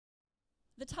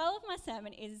The title of my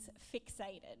sermon is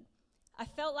Fixated. I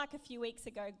felt like a few weeks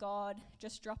ago God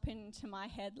just dropped into my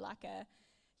head like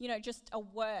just a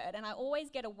word. And I always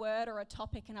get a word or a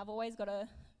topic and I've always got to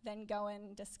then go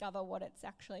and discover what it's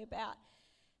actually about.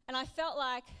 And I felt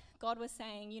like God was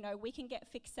saying, we can get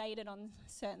fixated on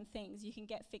certain things. You can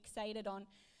get fixated on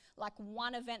like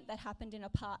one event that happened in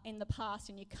the past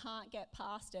and you can't get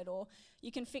past it, or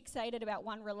you can fixate it about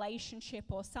one relationship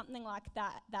or something like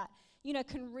that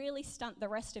can really stunt the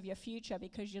rest of your future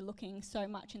because you're looking so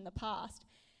much in the past.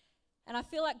 And I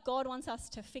feel like God wants us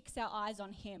to fix our eyes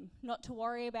on Him, not to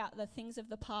worry about the things of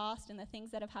the past and the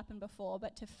things that have happened before,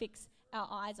 but to fix our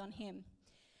eyes on Him.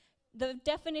 The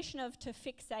definition of to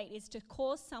fixate is to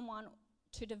cause someone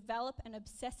to develop an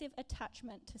obsessive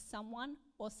attachment to someone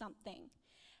or something.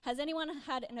 Has anyone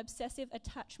had an obsessive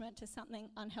attachment to something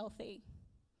unhealthy?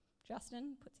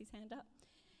 Justin puts his hand up.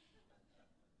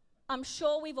 I'm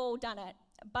sure we've all done it,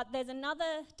 but there's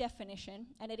another definition,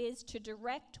 and it is to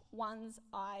direct one's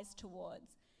eyes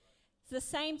towards. It's the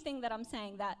same thing that I'm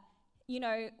saying, that,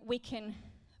 we can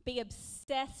be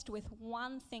obsessed with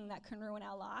one thing that can ruin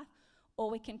our life, or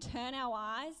we can turn our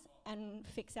eyes and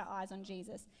fix our eyes on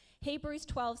Jesus. Hebrews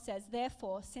 12 says,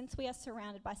 "Therefore, since we are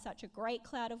surrounded by such a great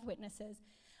cloud of witnesses,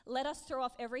 let us throw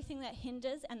off everything that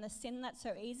hinders and the sin that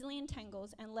so easily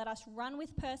entangles, and let us run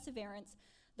with perseverance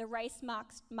the race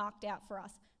marked out for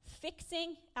us,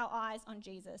 fixing our eyes on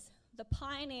Jesus, the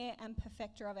pioneer and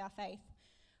perfecter of our faith.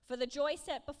 For the joy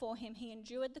set before him, he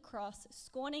endured the cross,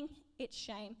 scorning its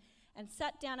shame, and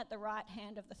sat down at the right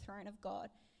hand of the throne of God.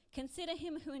 Consider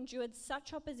him who endured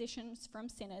such oppositions from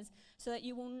sinners, so that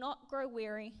you will not grow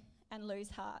weary and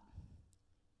lose heart."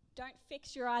 Don't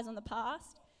fix your eyes on the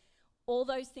past, all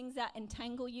those things that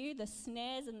entangle you, the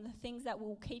snares and the things that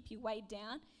will keep you weighed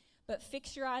down, but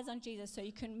fix your eyes on Jesus so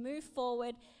you can move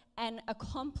forward and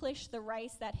accomplish the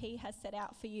race that he has set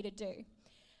out for you to do.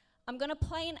 I'm going to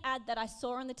play an ad that I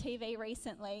saw on the TV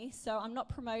recently, so I'm not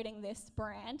promoting this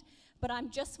brand, but I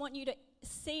just want you to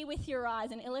see with your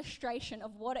eyes an illustration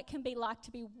of what it can be like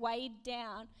to be weighed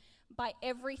down by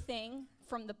everything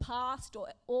from the past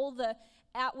or all the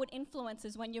outward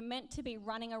influences when you're meant to be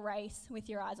running a race with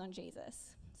your eyes on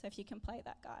Jesus. So if you can play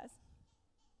that, guys.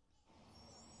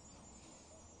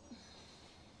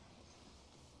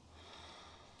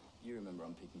 You remember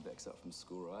I'm picking Bex up from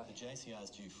school, right? The JCR's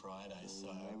due Friday,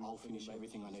 so I'll finish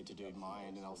everything I need to do at my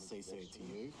end and I'll CC it to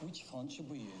you. Which font should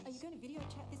we use? Are you going to video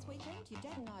chat this weekend? Your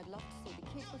dad and I'd love to see the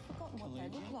kids. We've forgotten what they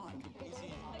look like.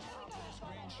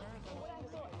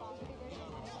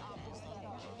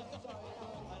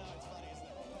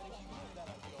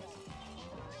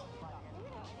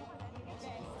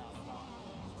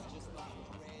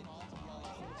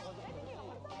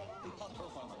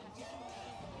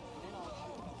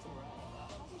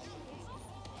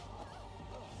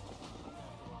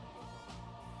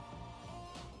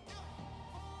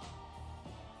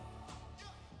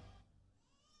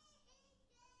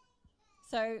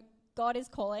 So God is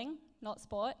calling, not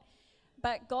sport,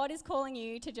 but God is calling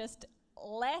you to just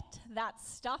let that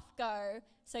stuff go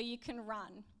so you can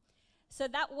run. So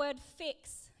that word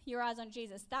fix your eyes on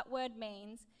Jesus, that word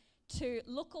means to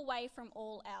look away from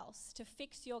all else, to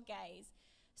fix your gaze.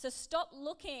 So stop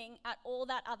looking at all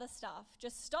that other stuff.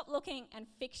 Just stop looking and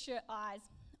fix your eyes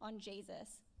on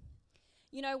Jesus.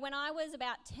 When I was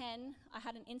about 10, I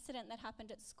had an incident that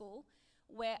happened at school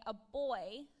where a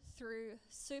boy threw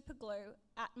super glue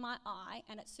at my eye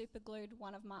and it super glued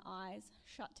one of my eyes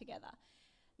shut together.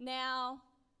 Now,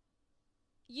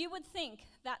 you would think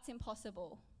that's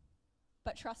impossible,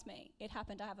 but trust me, it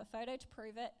happened. I have a photo to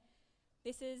prove it.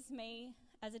 This is me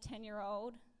as a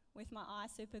 10-year-old with my eye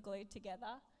super glued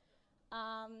together.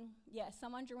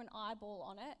 Someone drew an eyeball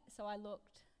on it, so I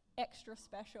looked extra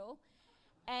special.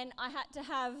 And I had to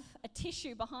have a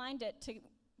tissue behind it to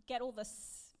get all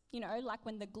this, like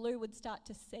when the glue would start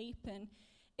to seep, and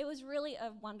it was really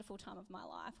a wonderful time of my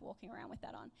life walking around with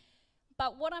that on.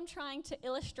 But what I'm trying to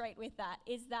illustrate with that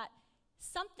is that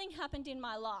something happened in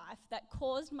my life that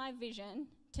caused my vision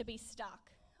to be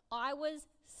stuck.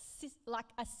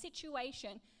 A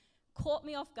situation caught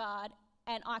me off guard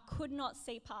and I could not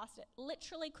see past it,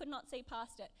 literally could not see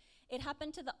past it. It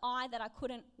happened to the eye that I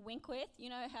couldn't wink with. You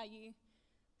know how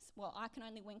I can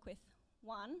only wink with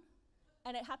one.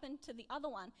 And it happened to the other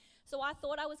one. So I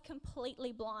thought I was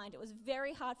completely blind. It was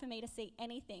very hard for me to see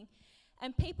anything.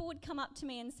 And people would come up to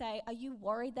me and say, "Are you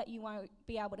worried that you won't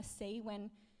be able to see when,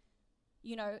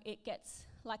 it gets,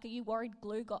 are you worried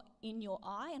glue got in your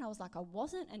eye?" And I was like, "I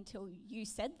wasn't until you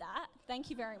said that.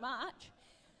 Thank you very much."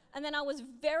 And then I was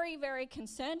very, very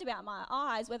concerned about my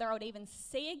eyes, whether I would even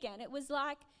see again. It was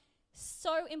like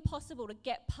so impossible to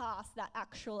get past that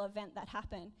actual event that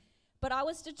happened. But I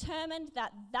was determined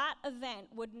that that event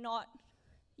would not,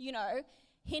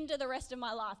 hinder the rest of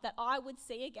my life, that I would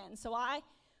see again. So I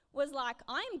was like,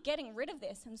 I'm getting rid of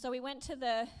this. And so we went to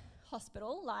the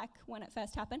hospital, like when it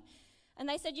first happened, and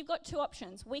they said, you've got two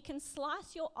options. We can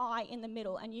slice your eye in the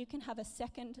middle and you can have a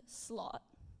second slot,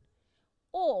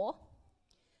 or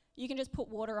you can just put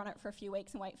water on it for a few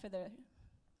weeks and wait for the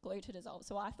glue to dissolve.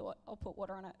 So I thought, I'll put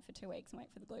water on it for 2 weeks and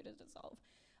wait for the glue to dissolve.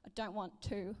 I don't want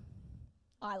two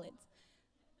eyelids.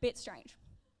 Bit strange.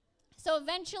 So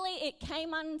eventually it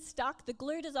came unstuck. The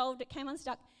glue dissolved, it came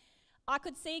unstuck. I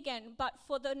could see again, but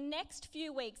for the next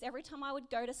few weeks, every time I would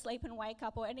go to sleep and wake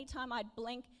up, or any time I'd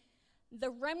blink,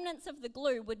 the remnants of the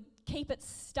glue would keep it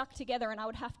stuck together and I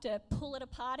would have to pull it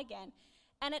apart again.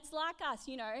 And it's like us,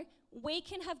 we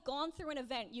can have gone through an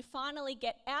event. You finally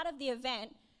get out of the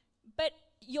event, but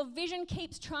your vision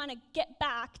keeps trying to get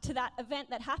back to that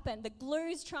event that happened. The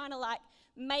glue's trying to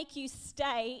make you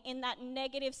stay in that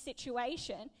negative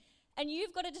situation. And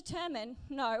you've got to determine,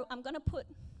 no, I'm going to put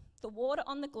the water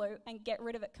on the glue and get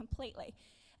rid of it completely.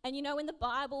 And in the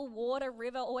Bible, water,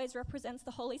 river always represents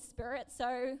the Holy Spirit.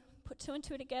 So put two and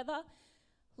two together,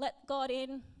 let God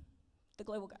in, the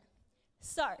glue will go.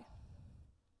 So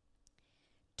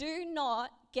do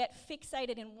not get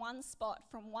fixated in one spot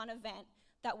from one event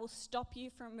that will stop you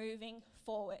from moving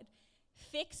forward.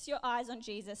 Fix your eyes on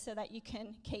Jesus so that you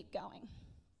can keep going.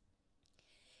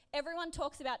 Everyone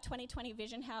talks about 2020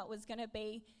 vision, how it was going to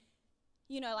be,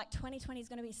 2020 is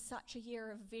going to be such a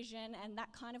year of vision, and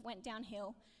that kind of went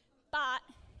downhill. But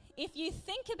if you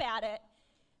think about it,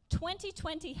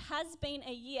 2020 has been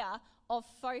a year of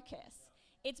focus.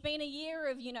 It's been a year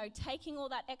of, taking all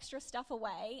that extra stuff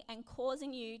away and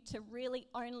causing you to really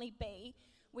only be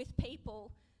with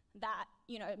people that,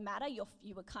 matter. You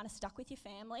were kind of stuck with your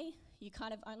family. You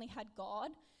kind of only had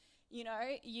God.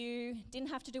 You didn't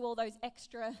have to do all those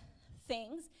extra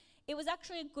things. It was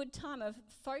actually a good time of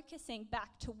focusing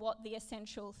back to what the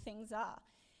essential things are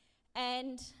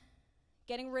and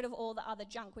getting rid of all the other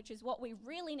junk, which is what we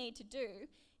really need to do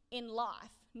in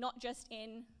life, not just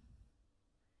in,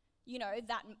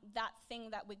 that thing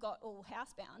that we got all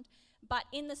housebound, but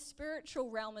in the spiritual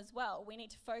realm as well. We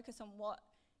need to focus on what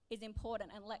is important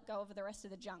and let go of the rest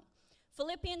of the junk.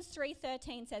 Philippians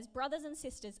 3:13 says, brothers and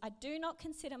sisters, I do not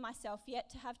consider myself yet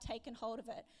to have taken hold of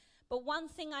it. But one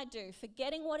thing I do,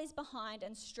 forgetting what is behind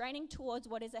and straining towards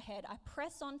what is ahead, I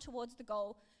press on towards the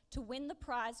goal to win the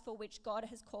prize for which God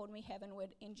has called me heavenward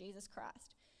in Jesus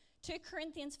Christ. 2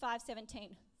 Corinthians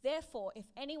 5:17, therefore, if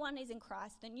anyone is in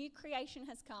Christ, the new creation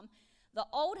has come, the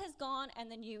old has gone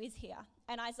and the new is here.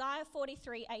 And Isaiah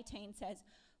 43:18 says,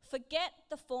 forget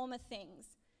the former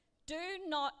things. Do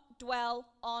not dwell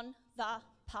on the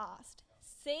past.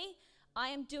 See, I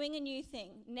am doing a new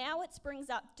thing. Now it springs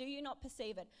up. Do you not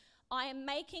perceive it? I am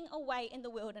making a way in the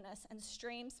wilderness and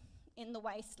streams in the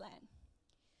wasteland.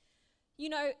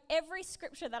 Every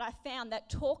scripture that I found that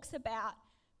talks about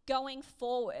going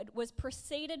forward was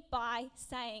preceded by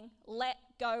saying, let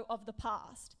go of the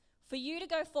past. For you to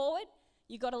go forward,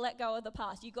 you got to let go of the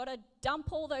past. You got to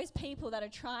dump all those people that are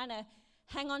trying to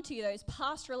hang on to you, those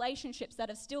past relationships that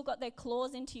have still got their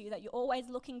claws into you that you're always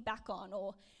looking back on,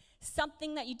 or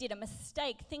something that you did, a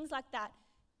mistake, things like that.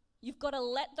 You've got to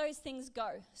let those things go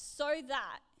so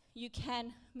that you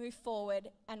can move forward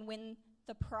and win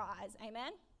the prize.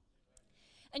 Amen?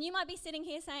 And you might be sitting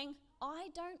here saying, I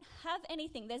don't have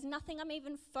anything. There's nothing I'm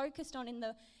even focused on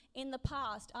in the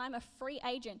past. I'm a free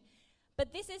agent.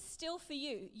 But this is still for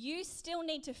you. You still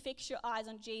need to fix your eyes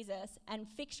on Jesus and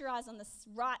fix your eyes on the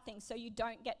right things so you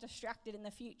don't get distracted in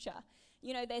the future.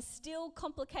 There's still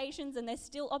complications and there's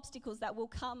still obstacles that will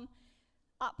come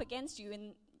up against you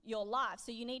in your life.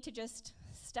 So you need to just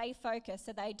stay focused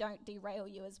so they don't derail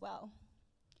you as well.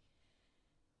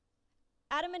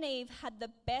 Adam and Eve had the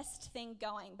best thing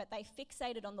going, but they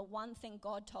fixated on the one thing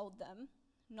God told them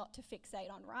not to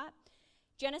fixate on, right?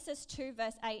 Genesis 2,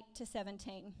 verse 8 to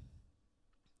 17.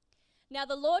 Now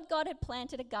the Lord God had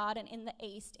planted a garden in the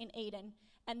east in Eden,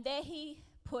 and there he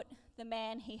put the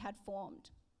man he had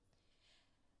formed.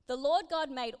 The Lord God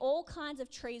made all kinds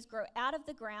of trees grow out of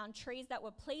the ground, trees that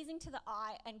were pleasing to the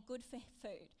eye and good for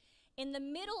food. In the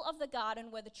middle of the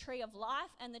garden were the tree of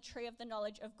life and the tree of the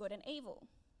knowledge of good and evil.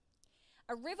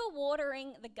 A river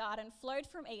watering the garden flowed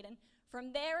from Eden.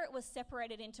 From there it was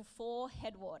separated into 4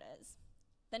 headwaters.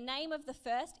 The name of the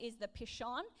first is the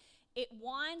Pishon. It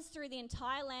winds through the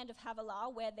entire land of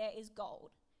Havilah where there is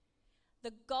gold.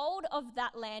 The gold of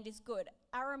that land is good.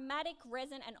 Aromatic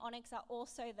resin and onyx are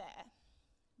also there.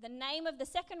 The name of the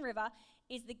second river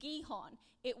is the Gihon.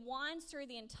 It winds through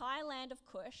the entire land of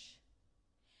Cush.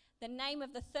 The name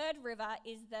of the third river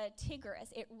is the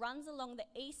Tigris. It runs along the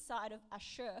east side of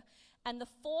Ashur. And the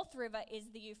fourth river is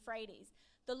the Euphrates.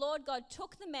 The Lord God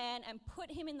took the man and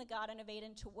put him in the Garden of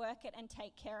Eden to work it and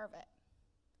take care of it.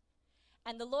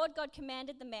 And the Lord God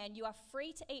commanded the man, you are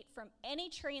free to eat from any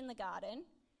tree in the garden,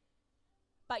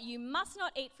 but you must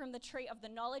not eat from the tree of the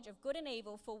knowledge of good and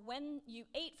evil, for when you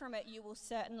eat from it, you will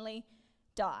certainly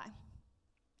die.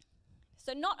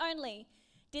 So not only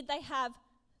did they have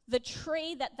the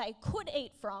tree that they could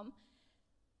eat from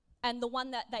and the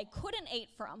one that they couldn't eat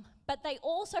from, but they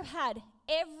also had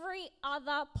every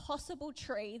other possible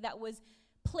tree that was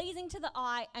pleasing to the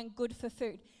eye and good for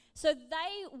food. So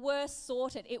they were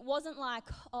sorted. It wasn't like,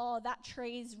 oh, that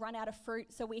tree's run out of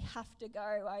fruit, so we have to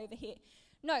go over here.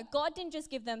 No, God didn't just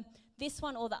give them this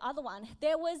one or the other one.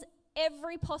 There was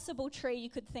every possible tree you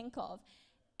could think of.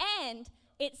 And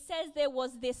it says there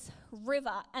was this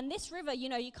river. And this river, you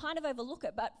know, you kind of overlook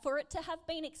it, but for it to have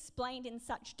been explained in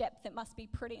such depth, it must be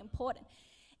pretty important.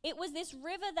 It was this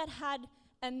river that had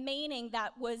a meaning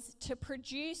that was to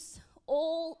produce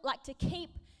all, like to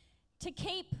keep,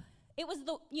 it was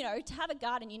the, you know, to have a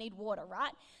garden you need water,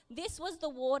 right? This was the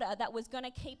water that was going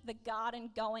to keep the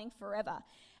garden going forever.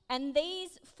 And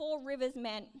these 4 rivers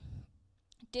meant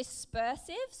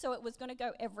dispersive, so it was going to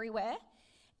go everywhere.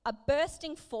 A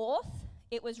bursting forth,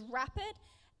 it was rapid,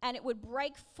 and it would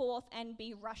break forth and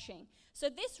be rushing. So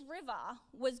this river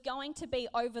was going to be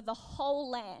over the whole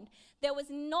land. There was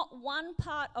not one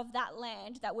part of that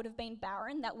land that would have been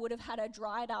barren, that would have had a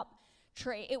dried up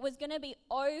tree. It was going to be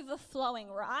overflowing,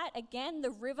 right? Again,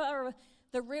 the river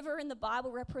in the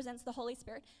Bible represents the Holy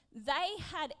Spirit. They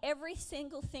had every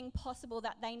single thing possible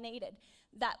that they needed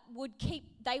that would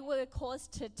they were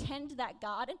caused to tend that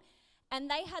garden. And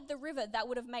they had the river that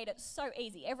would have made it so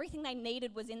easy. Everything they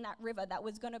needed was in that river that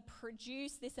was going to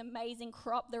produce this amazing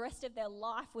crop. The rest of their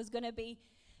life was going to be,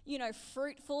 you know,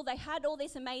 fruitful. They had all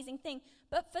this amazing thing.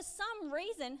 But for some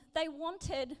reason, they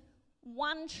wanted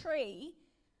one tree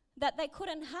that they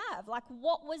couldn't have. Like,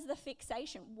 what was the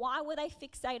fixation? Why were they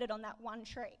fixated on that one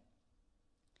tree?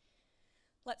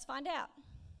 Let's find out.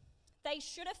 They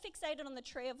should have fixated on the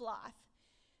tree of life,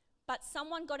 but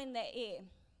someone got in their ear.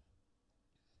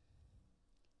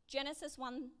 Genesis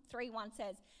 1:3:1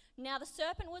 says, now the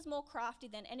serpent was more crafty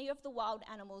than any of the wild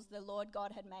animals the Lord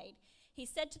God had made. He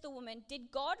said to the woman,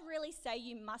 did God really say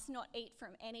you must not eat from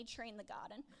any tree in the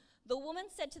garden? The woman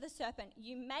said to the serpent,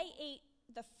 you may eat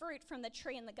the fruit from the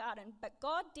tree in the garden, but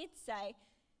God did say,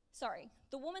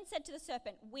 the woman said to the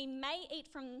serpent, we may eat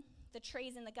from the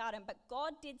trees in the garden, but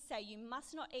God did say you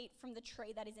must not eat from the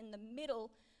tree that is in the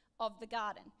middle of the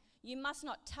garden. You must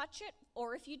not touch it,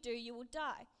 or if you do, you will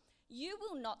die. You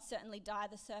will not certainly die,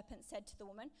 the serpent said to the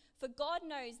woman, for God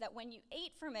knows that when you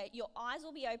eat from it, your eyes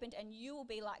will be opened and you will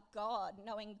be like God,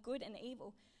 knowing good and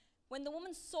evil. When the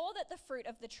woman saw that the fruit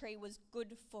of the tree was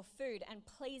good for food and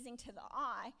pleasing to the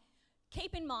eye,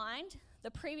 keep in mind,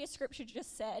 the previous scripture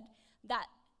just said that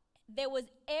there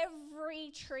was every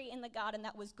tree in the garden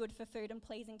that was good for food and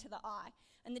pleasing to the eye.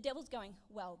 And the devil's going,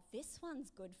 well, this one's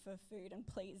good for food and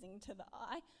pleasing to the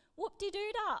eye.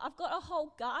 Whoop-de-doo-dah, I've got a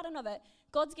whole garden of it.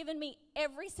 God's given me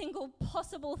every single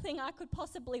possible thing I could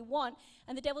possibly want.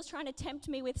 And the devil's trying to tempt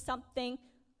me with something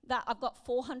that I've got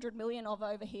 400 million of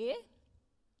over here.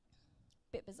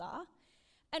 Bit bizarre.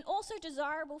 And also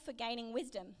desirable for gaining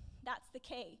wisdom. That's the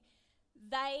key.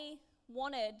 They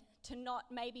wanted to not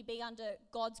maybe be under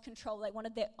God's control. They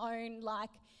wanted their own,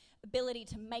 ability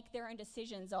to make their own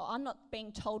decisions. Or I'm not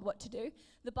being told what to do.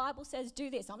 The Bible says do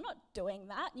this. I'm not doing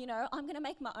that. You know, I'm going to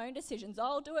make my own decisions.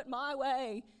 I'll do it my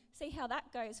way. See how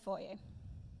that goes for you.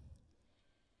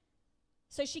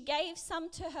 So she gave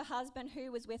some to her husband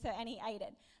who was with her, and he ate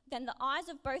it. Then the eyes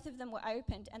of both of them were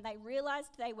opened, and they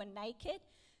realized they were naked.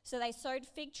 So they sewed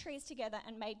fig trees together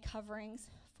and made coverings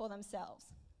for themselves.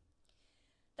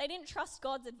 They didn't trust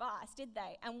God's advice, did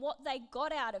they? And what they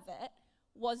got out of it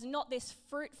was not this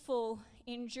fruitful,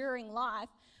 enduring life,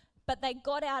 but they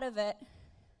got out of it.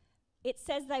 It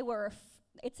says they were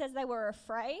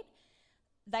afraid,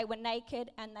 they were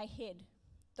naked, and they hid.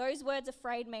 Those words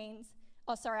afraid means,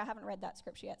 I haven't read that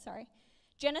scripture yet,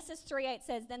 Genesis 3:8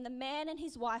 says, then the man and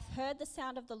his wife heard the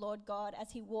sound of the Lord God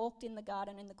as he walked in the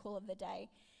garden in the cool of the day,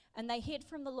 and they hid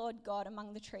from the Lord God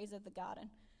among the trees of the garden.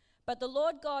 But the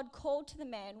Lord God called to the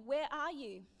man, where are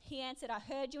you? He answered, I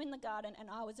heard you in the garden, and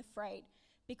I was afraid,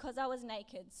 because I was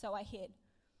naked, so I hid.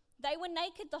 They were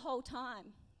naked the whole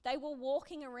time. They were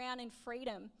walking around in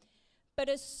freedom. But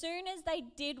as soon as they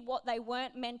did what they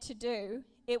weren't meant to do,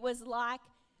 it was like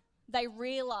they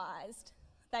realized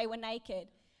they were naked.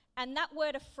 And that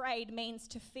word afraid means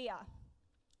to fear.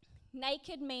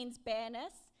 Naked means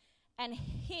bareness, and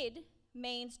hid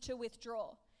means to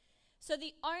withdraw. So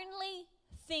the only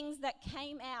things that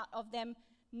came out of them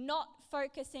not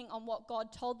focusing on what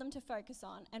God told them to focus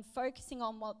on and focusing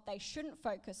on what they shouldn't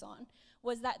focus on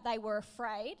was that they were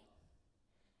afraid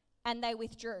and they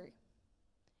withdrew.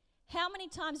 How many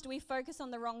times do we focus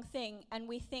on the wrong thing and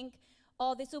we think,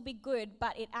 oh, this will be good,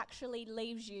 but it actually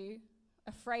leaves you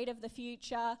afraid of the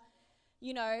future,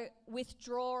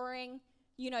 withdrawing,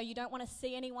 you don't want to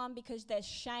see anyone because there's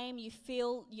shame, you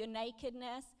feel your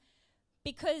nakedness,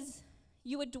 because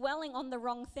you were dwelling on the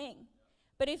wrong thing.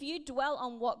 But if you dwell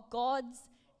on what God's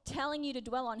telling you to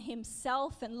dwell on,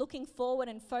 himself, and looking forward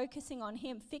and focusing on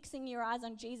him, fixing your eyes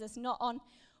on Jesus, not on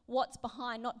what's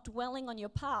behind, not dwelling on your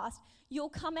past, you'll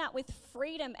come out with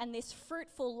freedom and this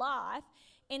fruitful life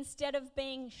instead of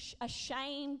being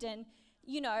ashamed and,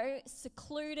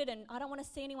 secluded and I don't want to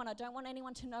see anyone. I don't want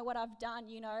anyone to know what I've done.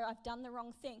 I've done the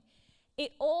wrong thing.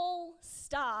 It all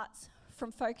starts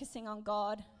from focusing on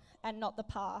God and not the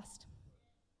past.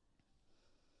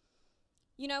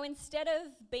 Instead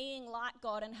of being like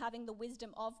God and having the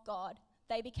wisdom of God,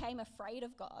 they became afraid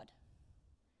of God.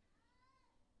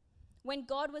 When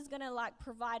God was going to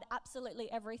provide absolutely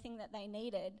everything that they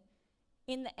needed,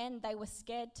 in the end they were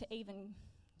scared to even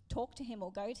talk to him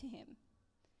or go to him,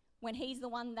 when he's the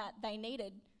one that they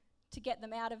needed to get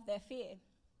them out of their fear.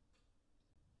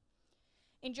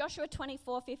 In Joshua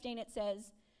 24:15 it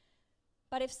says,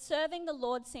 "But if serving the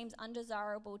Lord seems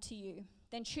undesirable to you,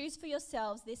 then choose for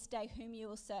yourselves this day whom you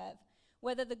will serve,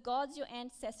 whether the gods your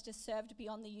ancestors served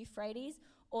beyond the Euphrates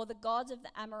or the gods of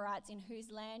the Amorites in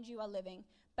whose land you are living.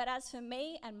 But as for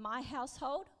me and my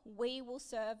household, we will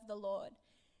serve the Lord."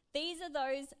 These are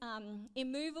those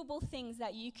immovable things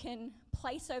that you can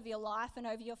place over your life and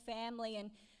over your family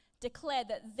and declare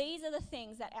that these are the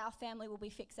things that our family will be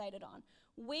fixated on.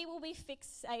 We will be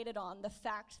fixated on the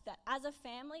fact that as a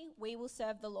family, we will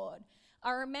serve the Lord.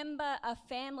 I remember a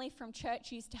family from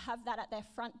church used to have that at their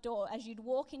front door. As you'd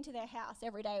walk into their house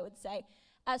every day, it would say,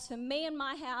 "As for me and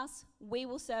my house, we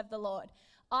will serve the Lord."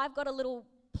 I've got a little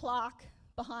plaque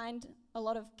behind a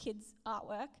lot of kids'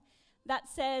 artwork that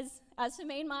says, "As for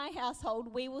me and my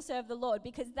household, we will serve the Lord,"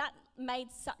 because that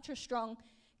made such a strong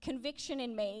conviction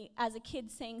in me as a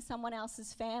kid seeing someone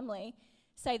else's family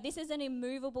say, "This is an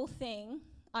immovable thing.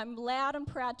 I'm loud and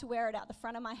proud to wear it out the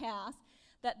front of my house,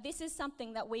 that this is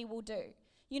something that we will do."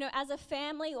 As a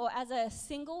family or as a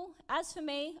single, as for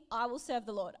me, I will serve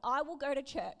the Lord. I will go to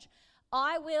church.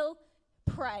 I will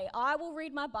pray. I will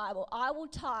read my Bible. I will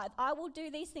tithe. I will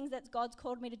do these things that God's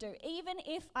called me to do, even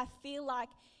if I feel like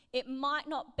it might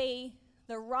not be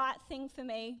the right thing for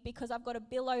me because I've got a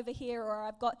bill over here or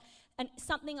I've got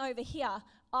something over here.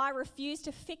 I refuse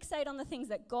to fixate on the things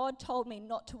that God told me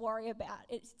not to worry about.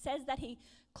 It says that he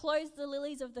clothes the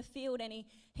lilies of the field and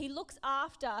he looks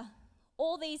after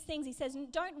all these things. He says,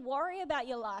 don't worry about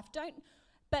your life.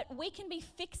 But we can be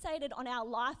fixated on our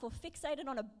life or fixated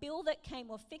on a bill that came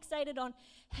or fixated on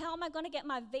how am I going to get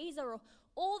my visa or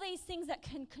all these things that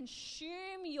can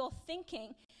consume your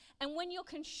thinking. And when you're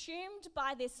consumed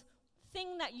by this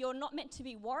thing that you're not meant to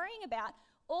be worrying about,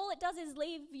 all it does is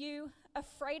leave you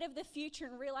afraid of the future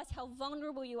and realize how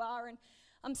vulnerable you are and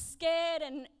I'm scared,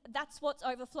 and that's what's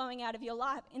overflowing out of your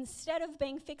life. Instead of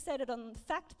being fixated on the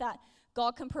fact that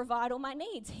God can provide all my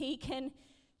needs. He can,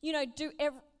 why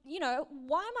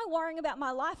am I worrying about my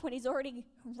life when he's already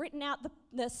written out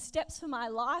the steps for my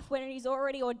life, when he's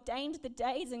already ordained the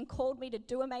days and called me to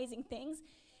do amazing things?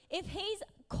 If he's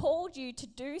called you to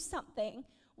do something,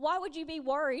 why would you be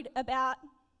worried about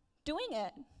doing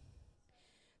it?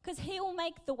 Because he will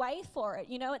make the way for it.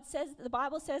 The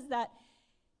Bible says that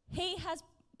he has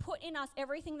put in us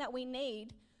everything that we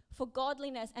need for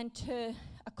godliness and to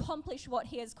accomplish what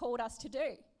he has called us to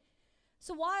do.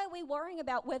 So why are we worrying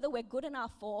about whether we're good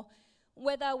enough or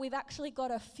whether we've actually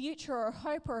got a future or a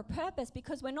hope or a purpose?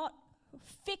 Because we're not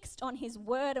fixed on his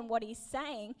word and what he's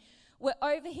saying. We're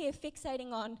over here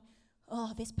fixating on,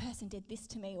 oh, this person did this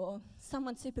to me, or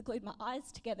someone super glued my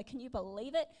eyes together. Can you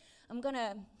believe it? I'm going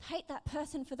to hate that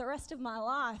person for the rest of my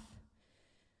life.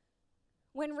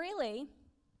 When really,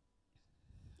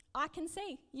 I can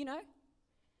see,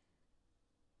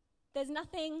 there's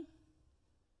nothing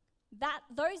that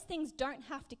those things don't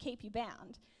have to keep you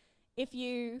bound if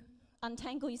you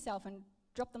untangle yourself and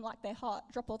drop them like they're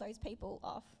hot, drop all those people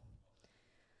off.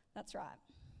 That's right.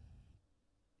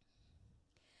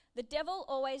 The devil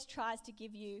always tries to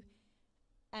give you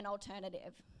an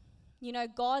alternative.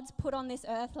 God's put on this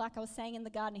earth, like I was saying in the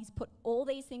garden, he's put all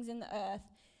these things in the earth.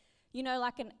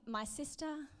 My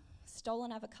sister stole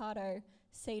an avocado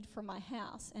seed from my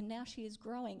house, and now she is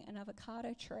growing an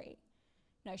avocado tree.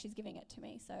 No, she's giving it to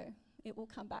me, so it will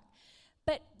come back.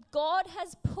 But God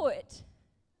has put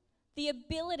the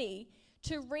ability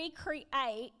to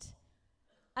recreate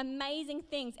amazing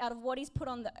things out of what he's put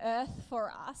on the earth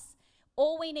for us.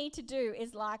 All we need to do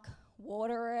is like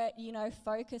water it,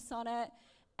 focus on it,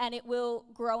 and it will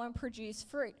grow and produce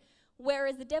fruit.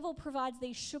 Whereas the devil provides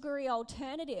these sugary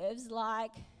alternatives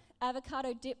like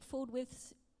avocado dip filled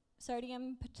with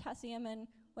sodium, potassium, and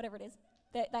whatever it is.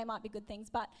 They might be good things,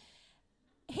 but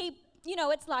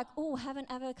it's like, oh, have an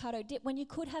avocado dip, when you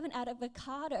could have an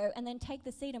avocado and then take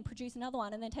the seed and produce another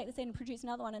one, and then take the seed and produce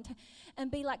another one,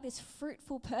 and be like this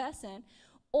fruitful person.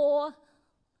 Or,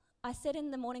 I said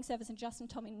in the morning service, and Justin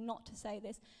told me not to say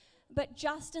this, but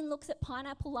Justin looks at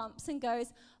pineapple lumps and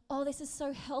goes, oh, this is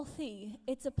so healthy.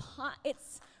 It's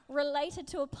related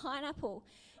to a pineapple.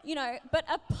 But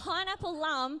a pineapple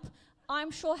lump,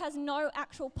 I'm sure, has no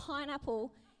actual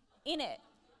pineapple in it.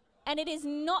 And it is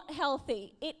not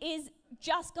healthy. It is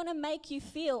just going to make you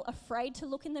feel afraid to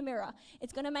look in the mirror.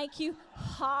 It's going to make you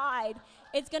hide.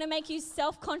 It's going to make you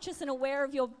self-conscious and aware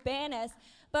of your bareness.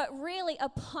 But really, a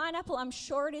pineapple, I'm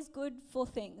sure it is good for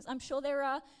things. I'm sure there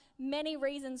are many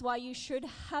reasons why you should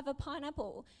have a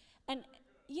pineapple. And,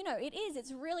 it is.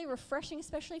 It's really refreshing,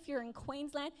 especially if you're in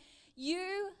Queensland. Do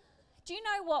you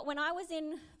know what? When I was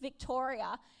in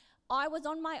Victoria, I was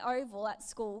on my oval at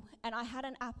school and I had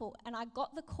an apple and I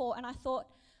got the core and I thought,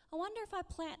 I wonder if I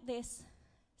plant this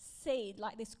seed,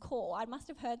 like this core. I must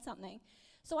have heard something.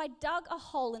 So I dug a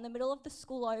hole in the middle of the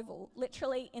school oval,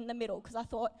 literally in the middle, because I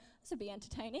thought this would be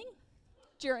entertaining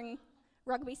during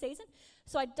rugby season.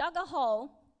 So I dug a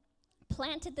hole,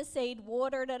 planted the seed,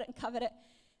 watered it and covered it,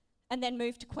 and then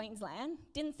moved to Queensland.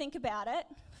 Didn't think about it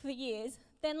for years.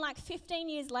 Then like 15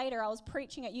 years later, I was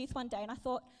preaching at youth one day and I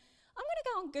thought, I'm going to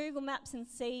go on Google Maps and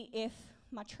see if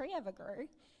my tree ever grew.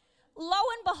 Lo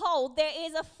and behold, there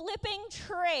is a flipping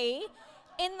tree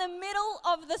in the middle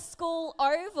of the school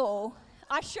oval.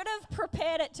 I should have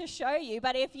prepared it to show you,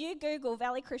 but if you Google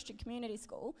Valley Christian Community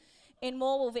School in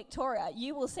Morwell, Victoria,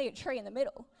 you will see a tree in the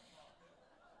middle.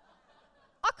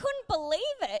 I couldn't believe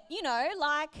it,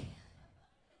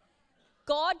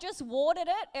 God just watered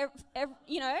it,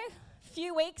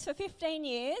 few weeks for 15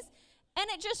 years, and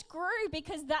it just grew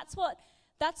because that's what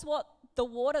the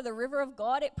water, the river of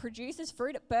God, it produces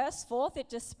fruit, it bursts forth, it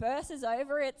disperses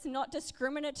over. It's not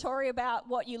discriminatory about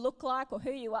what you look like or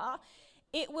who you are.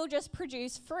 It will just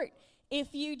produce fruit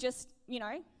if you just,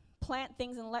 plant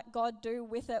things and let God do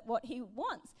with it what he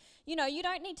wants. You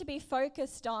don't need to be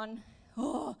focused on,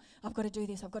 oh, I've got to do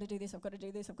this, I've got to do this, I've got to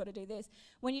do this, I've got to do this.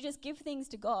 When you just give things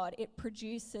to God, it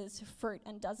produces fruit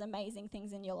and does amazing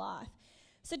things in your life.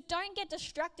 So don't get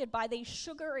distracted by these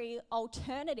sugary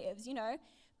alternatives,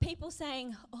 People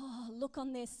saying, oh, look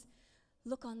on this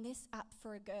app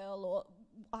for a girl, or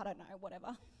I don't know,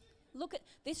 whatever. Look at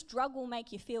this drug will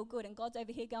make you feel good, and God's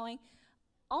over here going,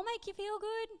 I'll make you feel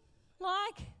good.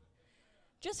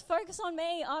 Just focus on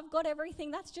me. I've got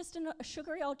everything. That's just a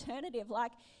sugary alternative.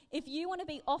 If you want to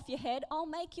be off your head, I'll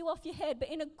make you off your head, but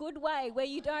in a good way where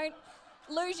you don't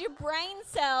lose your brain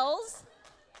cells,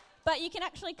 but you can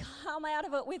actually come out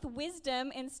of it with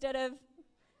wisdom instead of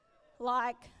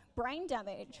brain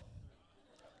damage.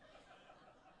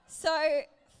 So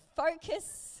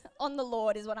focus on the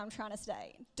Lord is what I'm trying to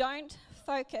say. Don't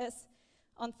focus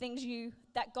on things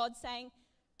that God's saying,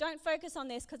 don't focus on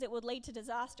this because it would lead to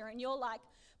disaster. And you're like,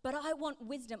 but I want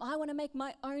wisdom. I want to make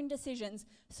my own decisions.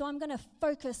 So I'm going to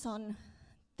focus on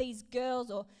these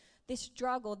girls or this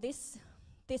drug or this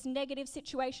negative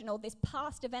situation or this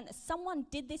past event that someone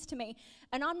did this to me,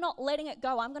 and I'm not letting it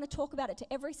go. I'm going to talk about it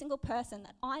to every single person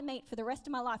that I meet for the rest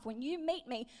of my life. When you meet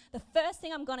me, the first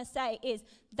thing I'm going to say is,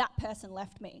 that person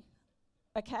left me.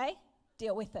 Okay?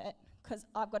 Deal with it, because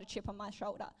I've got a chip on my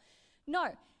shoulder. No,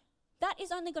 that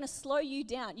is only going to slow you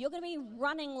down. You're going to be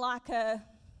running like a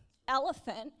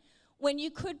elephant when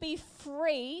you could be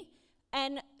free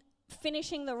and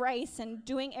finishing the race and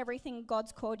doing everything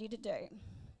God's called you to do.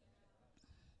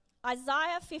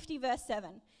 Isaiah 50 verse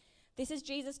 7. This is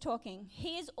Jesus talking.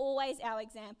 He is always our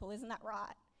example, isn't that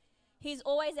right? He's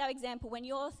always our example. When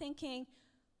you're thinking,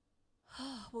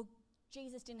 oh, well,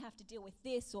 Jesus didn't have to deal with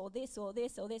this or this or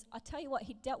this or this. I tell you what,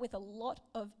 he dealt with a lot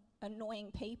of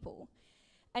annoying people.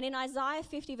 And in Isaiah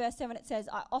 50 verse 7 it says,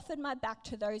 I offered my back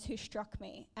to those who struck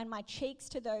me, and my cheeks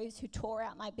to those who tore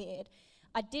out my beard.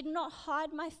 I did not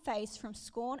hide my face from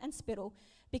scorn and spittle,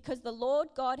 because the Lord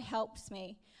God helps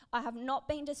me. I have not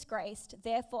been disgraced,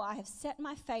 therefore I have set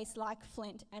my face like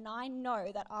flint, and I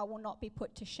know that I will not be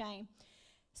put to shame.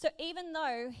 So even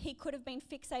though he could have been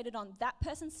fixated on, that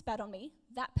person spat on me,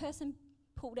 that person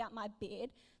pulled out my beard,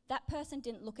 that person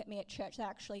didn't look at me at church, they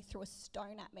actually threw a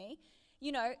stone at me.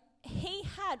 he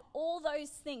had all those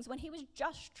things when he was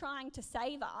just trying to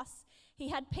save us. He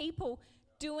had people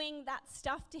doing that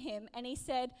stuff to him, and he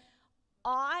said,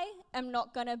 I am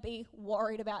not going to be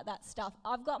worried about that stuff.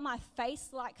 I've got my face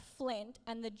like flint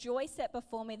and the joy set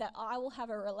before me that I will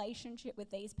have a relationship with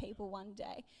these people one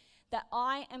day, that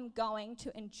I am going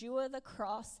to endure the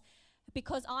cross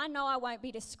because I know I won't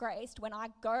be disgraced. When I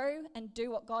go and do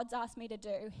what God's asked me to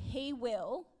do, he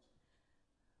will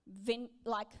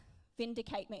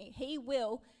vindicate me. He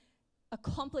will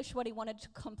accomplish what he wanted to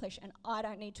accomplish, and I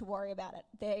don't need to worry about it.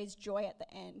 There is joy at the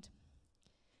end.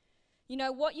 You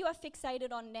know, what you are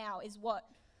fixated on now is what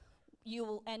you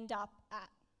will end up at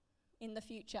in the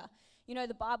future. You know,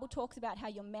 the Bible talks about how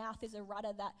your mouth is a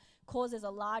rudder that causes a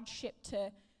large ship to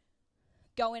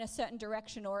go in a certain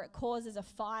direction, or it causes a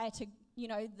fire to, you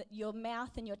know, your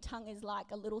mouth and your tongue is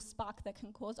like a little spark that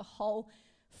can cause a whole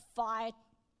fire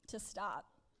to start.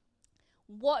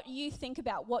 What you think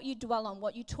about, what you dwell on,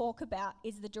 what you talk about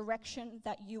is the direction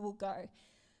that you will go.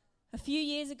 A few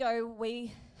years ago,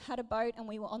 we had a boat and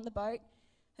we were on the boat,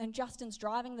 and Justin's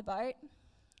driving the boat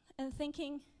and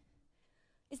thinking,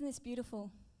 isn't this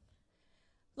beautiful?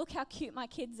 Look how cute my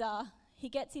kids are. He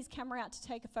gets his camera out to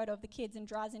take a photo of the kids and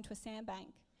drives into a sandbank.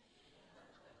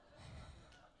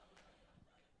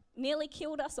 Nearly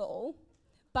killed us all,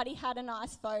 but he had a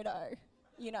nice photo,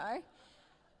 you know.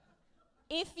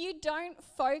 If you don't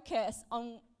focus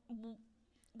on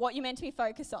what you're meant to be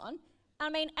focused on,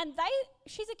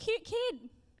 she's a cute kid,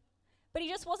 but he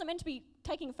just wasn't meant to be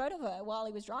taking a photo of her while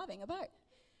he was driving a boat.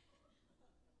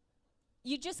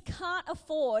 You just can't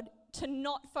afford to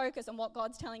not focus on what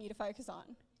God's telling you to focus on.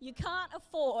 You can't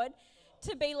afford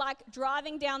to be like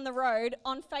driving down the road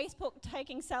on Facebook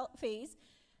taking selfies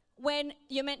when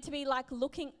you're meant to be like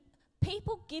looking.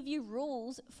 People give you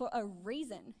rules for a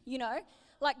reason, you know?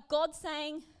 Like God's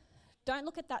saying, don't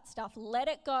look at that stuff, let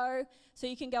it go so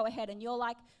you can go ahead. And you're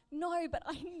like, no, but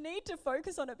I need to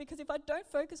focus on it because if I don't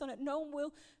focus on it, no one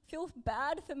will feel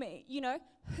bad for me. You know,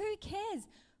 who cares?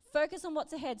 Focus on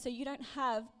what's ahead so you don't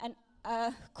have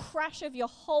a crash of your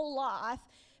whole life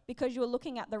because you're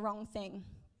looking at the wrong thing.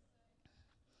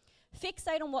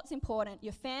 Fixate on what's important,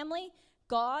 your family,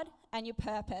 God, and your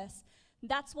purpose.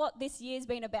 That's what this year's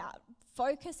been about,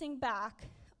 focusing back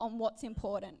on what's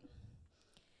important.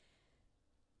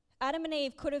 Adam and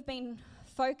Eve could have been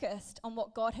focused on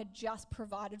what God had just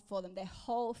provided for them, their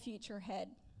whole future ahead.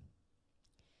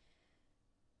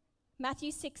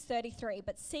 Matthew 6:33,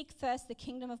 but seek first the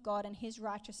kingdom of God and his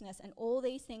righteousness, and all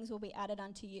these things will be added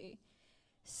unto you.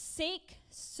 Seek,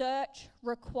 search,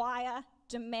 require,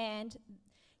 demand,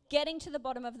 getting to the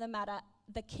bottom of the matter,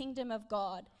 the kingdom of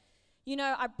God. You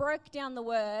know, I broke down the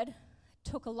word,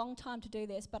 took a long time to do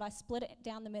this, but I split it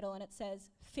down the middle and it says,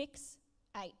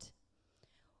 fixate.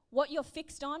 What you're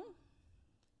fixed on,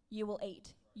 you will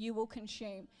eat, you will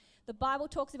consume. The Bible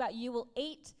talks about you will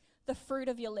eat the fruit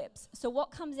of your lips. So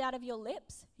what comes out of your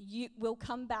lips, you will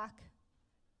come back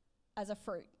as a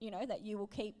fruit, you know, that you will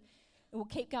keep, it will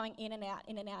keep going in and out,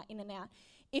 in and out, in and out.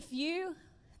 If you,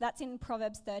 that's in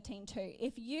Proverbs 13:2.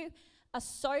 If you are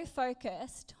so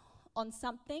focused on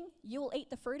something, you will eat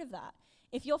the fruit of that.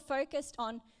 If you're focused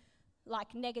on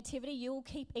like negativity, you will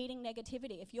keep eating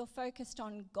negativity. If you're focused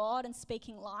on God and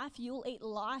speaking life, you will eat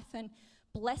life and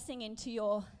blessing into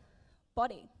your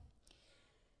body.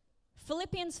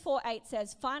 Philippians 4:8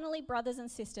 says, finally, brothers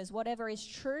and sisters, whatever is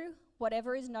true,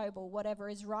 whatever is noble, whatever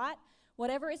is right,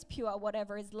 whatever is pure,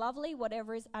 whatever is lovely,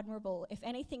 whatever is admirable, if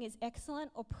anything is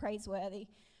excellent or praiseworthy,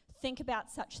 think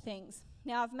about such things.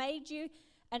 Now, I've made you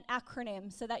an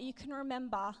acronym so that you can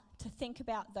remember to think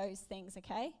about those things,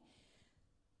 okay?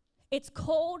 It's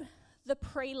called the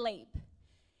pre-leap.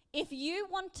 If you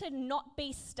want to not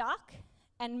be stuck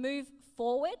and move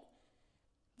forward,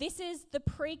 this is the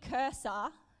precursor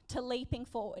to leaping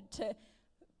forward, to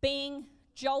being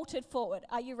jolted forward.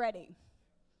 Are you ready?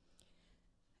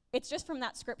 It's just from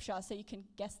that scripture, so you can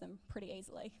guess them pretty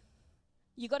easily.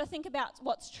 You got to think about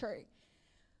what's true.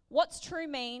 What's true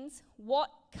means what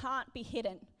can't be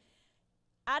hidden.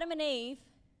 Adam and Eve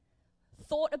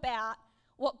thought about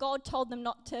what God told them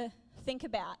not to think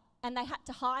about, and they had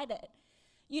to hide it.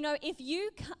 You know, if you,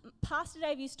 Pastor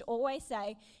Dave used to always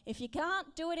say, if you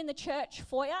can't do it in the church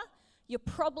foyer, you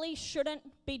probably shouldn't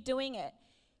be doing it.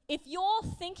 If you're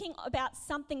thinking about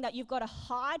something that you've got to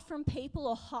hide from people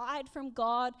or hide from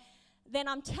God, then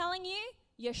I'm telling you,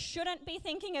 you shouldn't be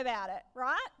thinking about it,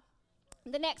 right?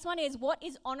 The next one is, what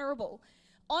is honorable?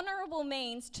 Honorable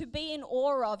means to be in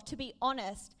awe of, to be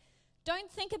honest.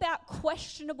 Don't think about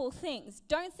questionable things.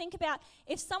 Don't think about,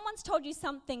 if someone's told you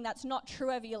something that's not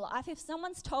true over your life, if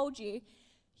someone's told you,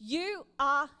 you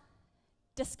are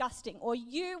disgusting, or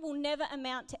you will never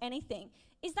amount to anything.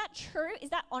 Is that true? Is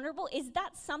that honorable? Is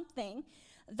that something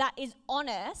that is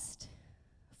honest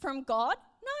from God?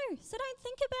 No, so don't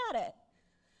think about it.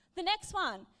 The next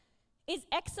one is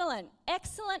excellent.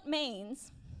 Excellent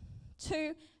means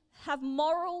to have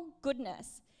moral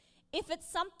goodness. If it's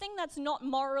something that's not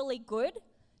morally good,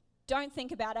 don't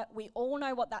think about it. We all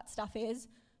know what that stuff is.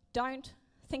 Don't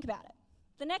think about it.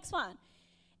 The next one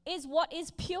is what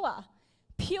is pure.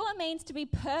 Pure means to be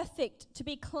perfect, to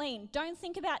be clean. Don't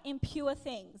think about impure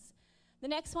things. The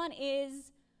next one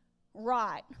is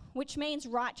right, which means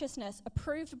righteousness,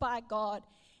 approved by God.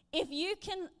 If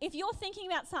you're thinking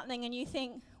about something and you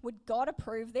think, would God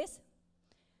approve this?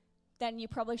 Then you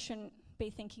probably shouldn't be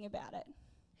thinking about it.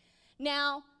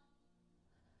 Now,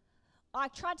 I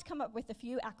tried to come up with a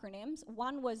few acronyms.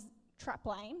 One was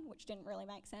TRAPLANE, which didn't really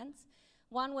make sense.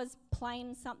 One was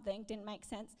plain something, didn't make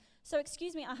sense. So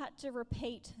excuse me, I had to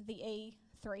repeat the E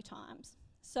 3 times.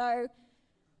 So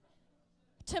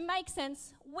to make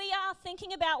sense, we are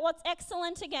thinking about what's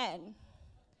excellent again.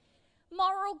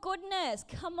 Moral goodness,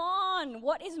 come on.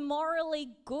 What is morally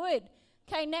good?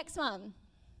 Okay, next one.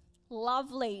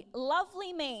 Lovely.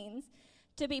 Lovely means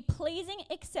to be pleasing,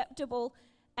 acceptable,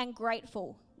 and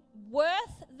grateful.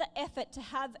 Worth the effort to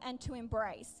have and to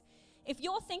embrace. If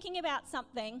you're thinking about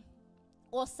something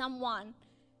or someone,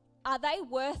 are they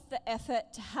worth the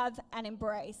effort to have and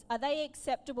embrace? Are they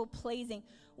acceptable, pleasing?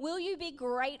 Will you be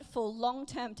grateful long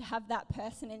term to have that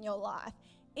person in your life?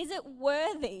 Is it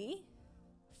worthy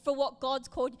for what God's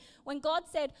called? When God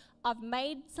said, I've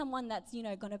made someone that's,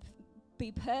 going to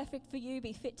be perfect for you,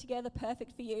 be fit together,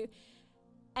 perfect for you,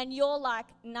 and you're like,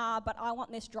 nah, but I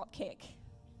want this drop kick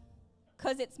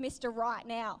because it's Mr. Right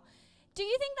now. Do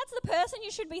you think that's the person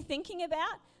you should be thinking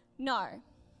about? No.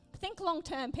 Think long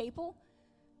term, people.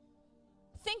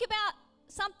 Think about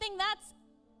something that's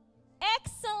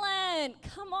excellent.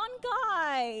 Come on,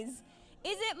 guys.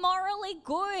 Is it morally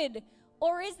good?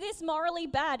 Or is this morally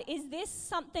bad? Is this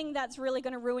something that's really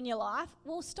going to ruin your life?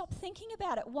 Well, stop thinking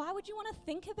about it. Why would you want to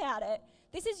think about it?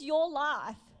 This is your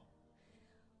life.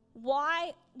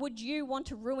 Why would you want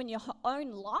to ruin your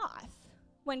own life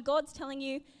when God's telling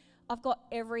you, I've got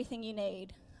everything you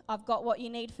need. I've got what you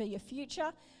need for your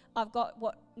future. I've got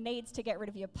what needs to get rid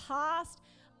of your past.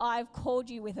 I've called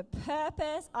you with a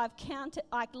purpose. I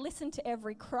listened to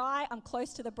every cry. I'm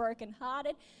close to the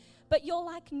brokenhearted. But you're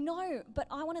like, no, but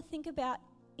I want to think about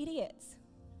idiots.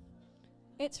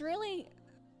 It's really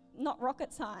not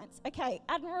rocket science. Okay,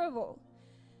 admirable.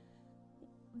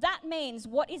 That means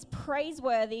what is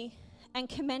praiseworthy and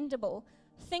commendable.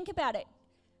 Think about it.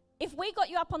 If we got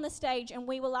you up on the stage and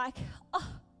we were like,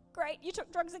 oh, great, you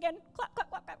took drugs again. Clap, clap,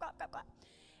 clap, clap, clap, clap, clap.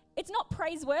 It's not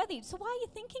praiseworthy. So why are you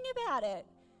thinking about it?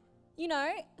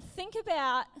 Think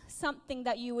about something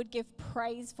that you would give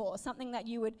praise for, something that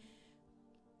you would,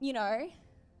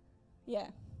 yeah.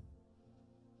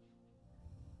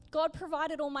 God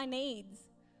provided all my needs,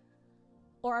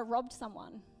 or I robbed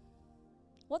someone.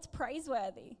 What's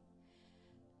praiseworthy?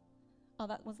 Oh,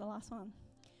 that was the last one.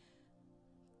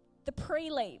 The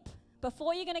pre-leap.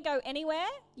 Before you're going to go anywhere,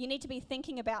 you need to be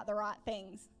thinking about the right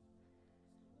things.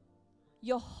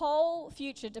 Your whole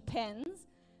future depends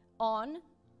on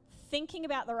thinking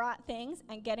about the right things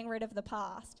and getting rid of the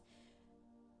past.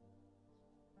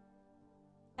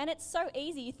 And it's so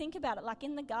easy. You think about it, like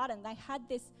in the garden, they had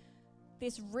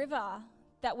this river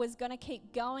that was going to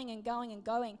keep going and going and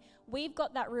going. We've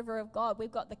got that river of God.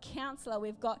 We've got the counselor.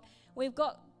 We've got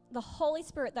the Holy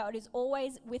Spirit that is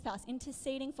always with us,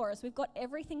 interceding for us. We've got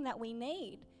everything that we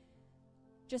need.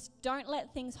 Just don't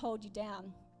let things hold you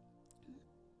down.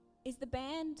 Is the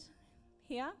band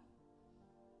here?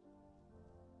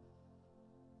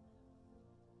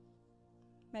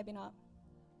 Maybe not.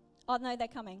 Oh, no, they're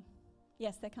coming.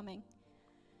 Yes, they're coming.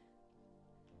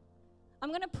 I'm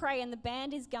going to pray, and the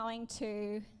band is going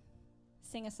to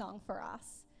sing a song for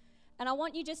us. And I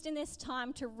want you just in this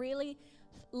time to really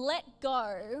let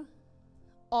go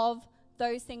of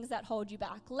those things that hold you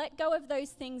back. Let go of those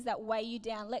things that weigh you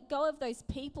down. Let go of those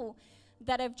people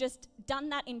that have just done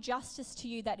that injustice to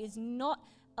you that is not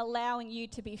allowing you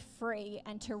to be free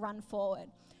and to run forward.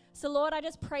 So, Lord, I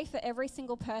just pray for every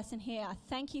single person here. I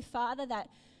thank you, Father, that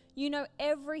you know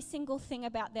every single thing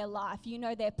about their life. You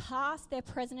know their past, their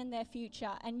present, and their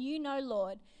future. And you know,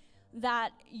 Lord,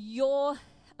 that your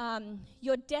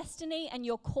destiny and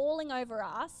your calling over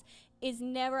us is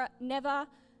never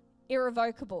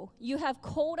irrevocable. You have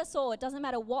called us all. It doesn't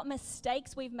matter what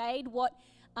mistakes we've made, what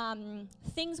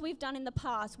things we've done in the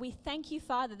past. We thank you,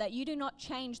 Father, that you do not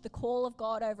change the call of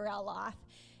God over our life.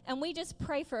 And we just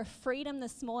pray for a freedom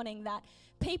this morning, that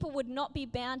people would not be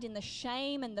bound in the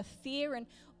shame and the fear and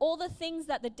all the things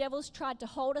that the devil's tried to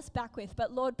hold us back with.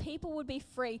 But Lord, people would be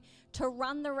free to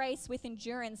run the race with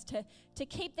endurance, to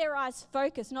keep their eyes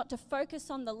focused, not to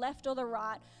focus on the left or the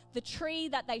right, the tree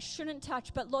that they shouldn't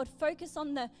touch, but Lord, focus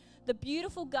on the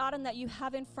beautiful garden that you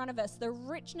have in front of us, the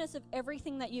richness of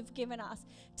everything that you've given us,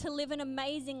 to live an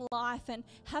amazing life and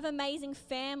have amazing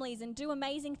families and do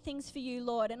amazing things for you,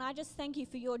 Lord. And I just thank you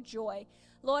for your joy.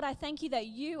 Lord, I thank you that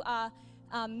you are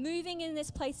moving in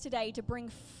this place today to bring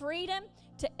freedom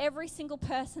to every single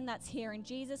person that's here. In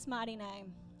Jesus' mighty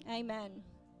name, amen.